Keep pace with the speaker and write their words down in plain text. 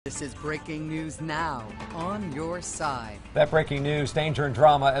This is breaking news now on your side. That breaking news, danger and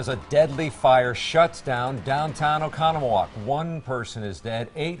drama as a deadly fire shuts down downtown Oconomowoc. One person is dead.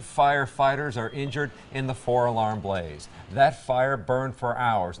 8 firefighters are injured in the 4-alarm blaze. That fire burned for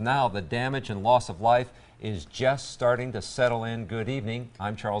hours. Now the damage and loss of life is just starting to settle in. Good evening.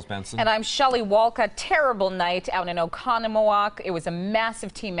 I'm Charles Benson. And I'm Shelley Walcott. Terrible night out in Oconomowoc. It was a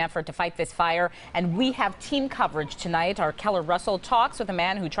massive team effort to fight this fire, and we have team coverage tonight. Our Keller Russell talks with a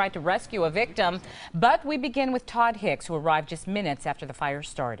man who tried to rescue a victim. But we begin with Todd Hicks, who arrived just minutes after the fire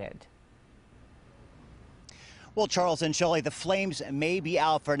started. Well, Charles and Shelley, the flames may be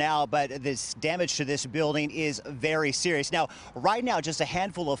out for now, but this damage to this building is very serious. Now, right now, just a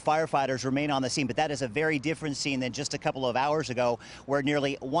handful of firefighters remain on the scene, but that is a very different scene than just a couple of hours ago, where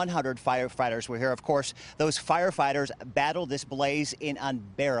nearly 100 firefighters were here. Of course, those firefighters battled this blaze in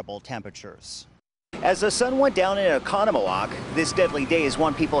unbearable temperatures. As the sun went down in Oconomowoc, this deadly day is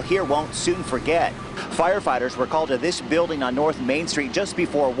one people here won't soon forget. Firefighters were called to this building on North Main Street just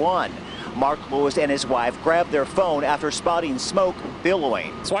before 1. Mark Lewis and his wife grabbed their phone after spotting smoke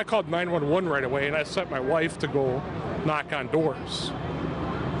billowing. So I called 911 right away, and I sent my wife to go knock on doors.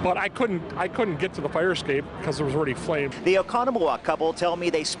 But I couldn't get to the fire escape because there was already flame. The Oconomowoc couple tell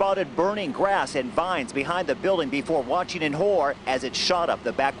me they spotted burning grass and vines behind the building before watching in horror as it shot up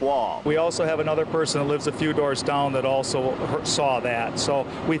the back wall. We also have another person that lives a few doors down that also saw that. So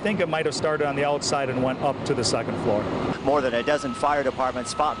we think it might have started on the outside and went up to the second floor. More than a dozen fire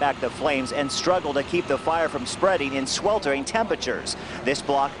departments fought back the flames and struggled to keep the fire from spreading in sweltering temperatures. This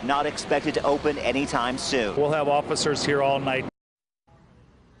block not expected to open anytime soon. We'll have officers here all night.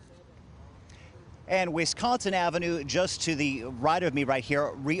 And Wisconsin Avenue, just to the right of me right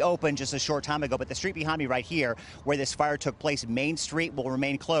here, reopened just a short time ago. But the street behind me right here, where this fire took place, Main Street, will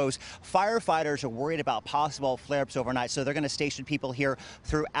remain closed. Firefighters are worried about possible flare-ups overnight, so they're going to station people here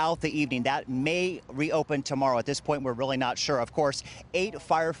throughout the evening. That may reopen tomorrow. At this point, we're really not sure. Of course, 8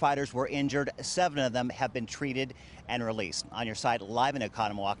 firefighters were injured. 7 of them have been treated and released. On your side, live in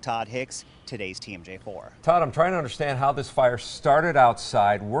Oconomowoc, Todd Hicks, today's TMJ4. Todd, I'm trying to understand how this fire started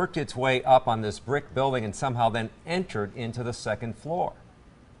outside, worked its way up on this brick building, and somehow then entered into the second floor.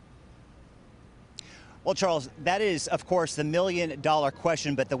 Well, Charles, that is, of course, the million-dollar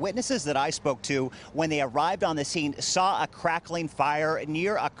question, but the witnesses that I spoke to when they arrived on the scene saw a crackling fire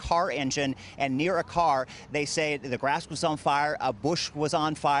near a car engine and near a car. They say the grass was on fire, a bush was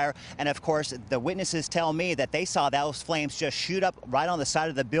on fire, and of course, the witnesses tell me that they saw those flames just shoot up right on the side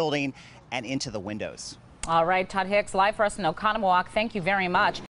of the building and into the windows. All right, Todd Hicks, live for us in Oconomowoc. Thank you very much.